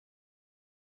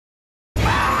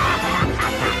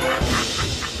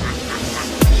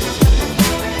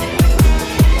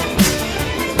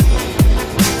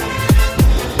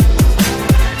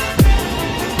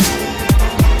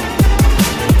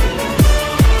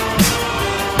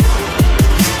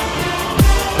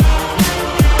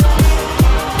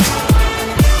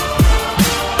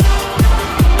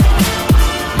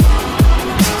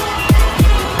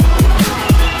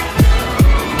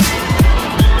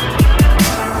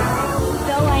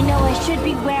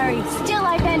be wary. Still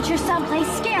I venture someplace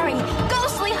scary.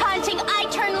 Ghostly haunting, I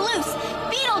turn loose.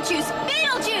 Beetlejuice,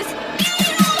 Beetlejuice,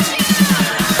 Beetlejuice!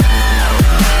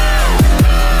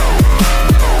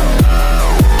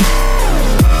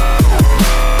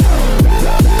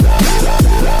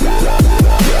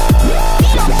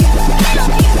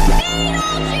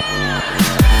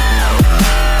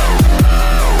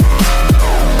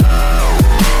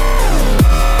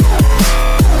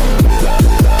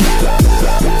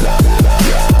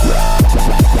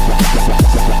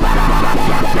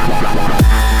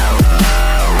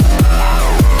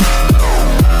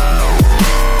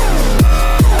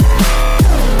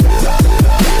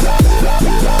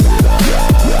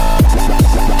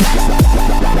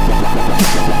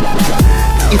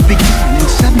 It began in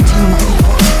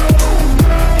 1794.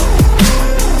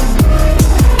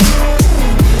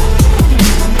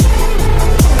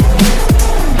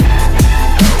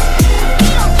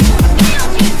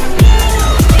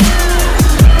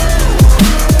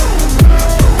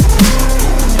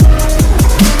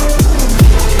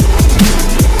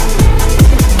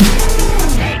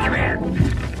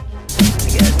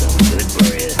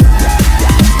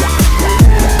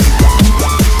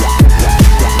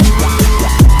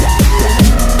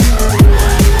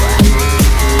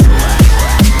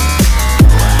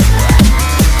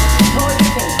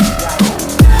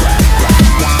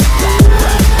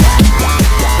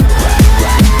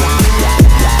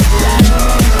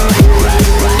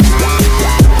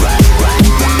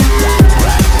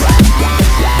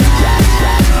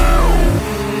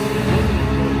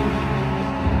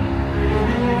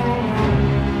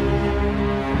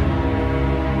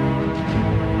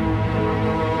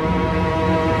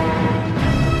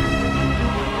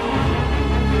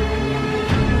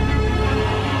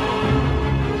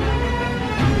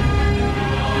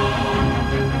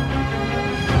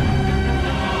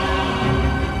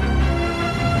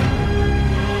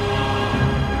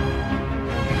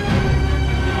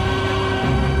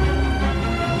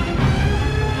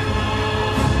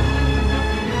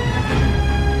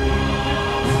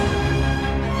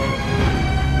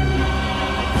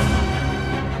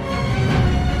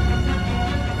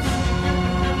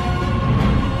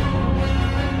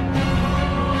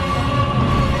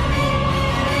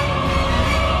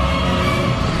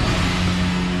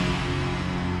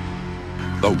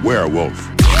 The werewolf.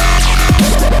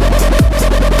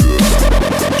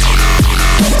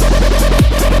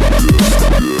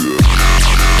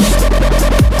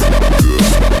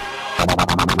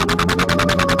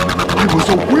 I was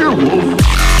a werewolf.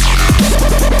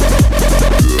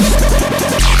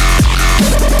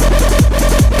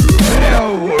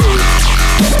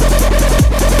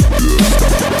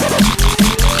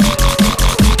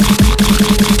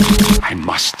 I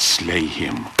must slay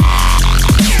him.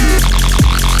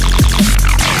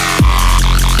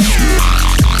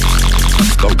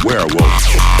 The werewolf.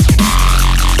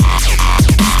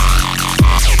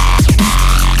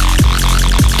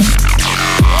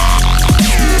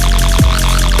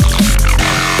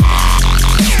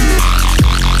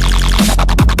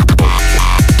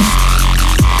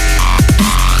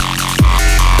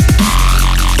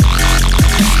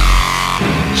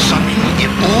 Suddenly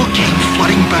it all came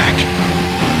flooding back.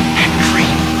 That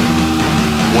dream.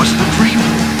 Was the dream?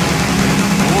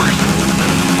 Or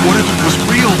what if it was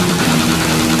real?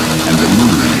 And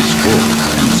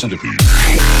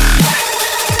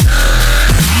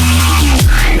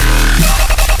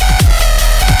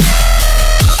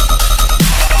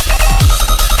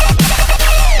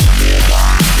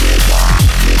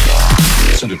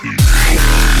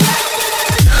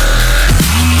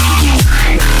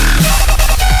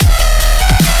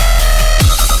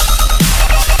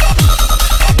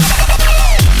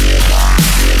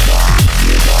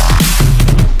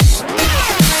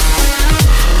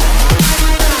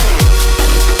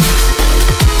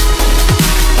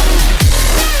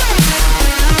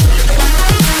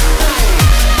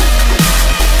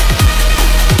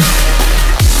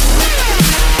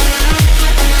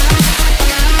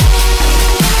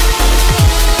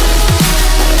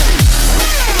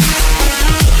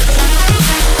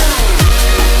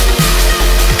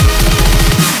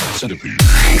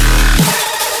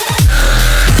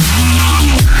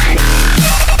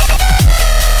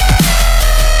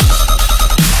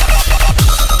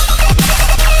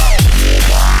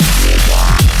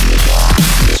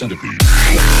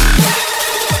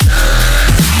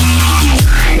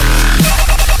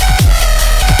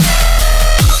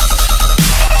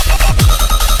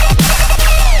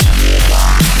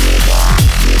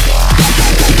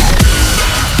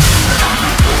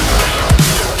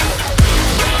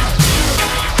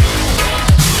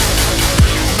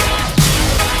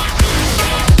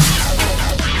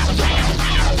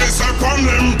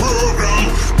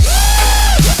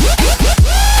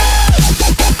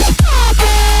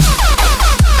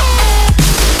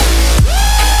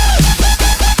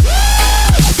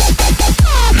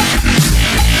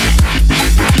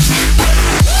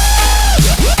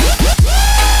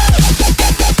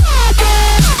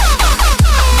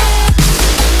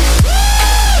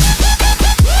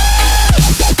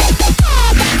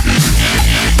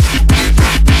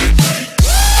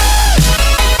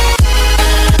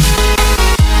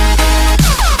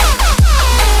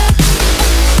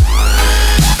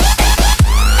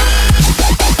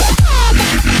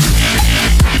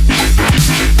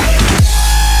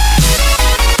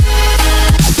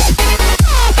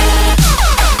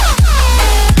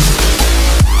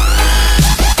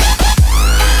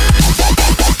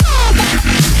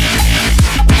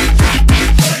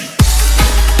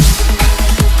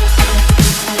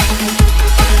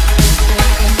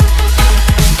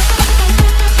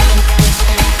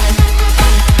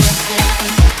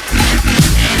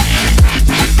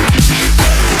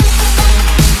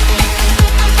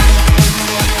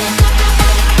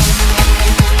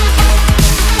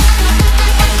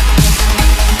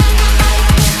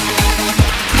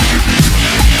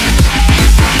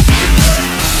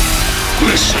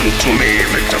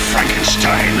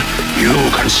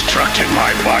constructed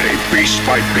my body piece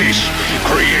by piece,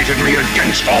 created me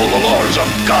against all the laws of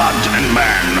God and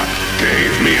man,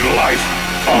 gave me life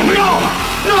only No!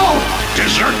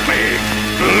 desert me,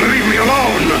 leave me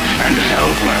alone and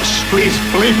helpless. Please,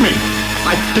 believe me.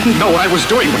 I didn't know what I was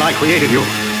doing when I created you.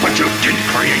 But you did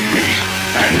create me,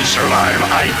 and survive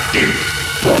I did.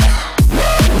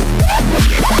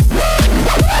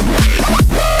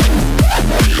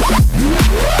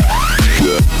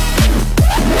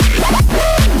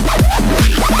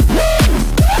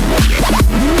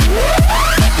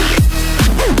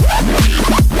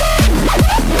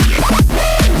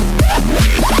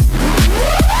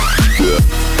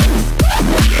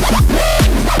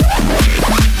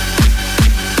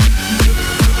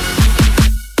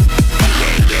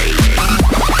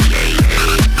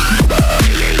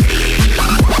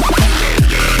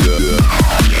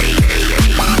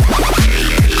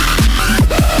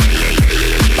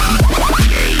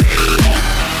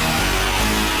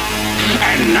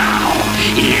 And now,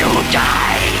 you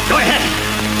die. Go ahead.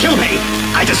 Kill me.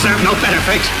 I deserve no better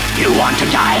fate. You want to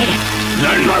die?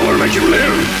 Then I will make you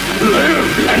live.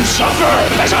 Live and suffer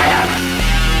as I have.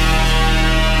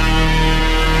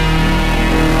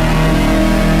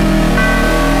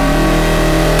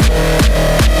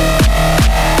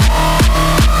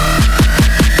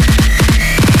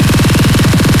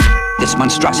 This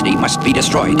monstrosity must be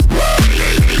destroyed.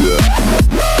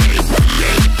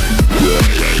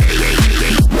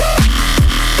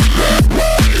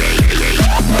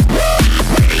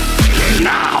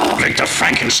 Now, Victor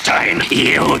Frankenstein,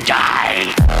 you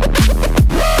die.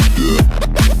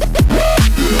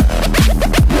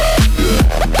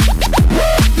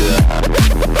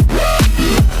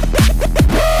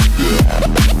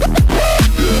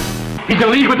 He's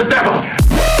in league with the devil.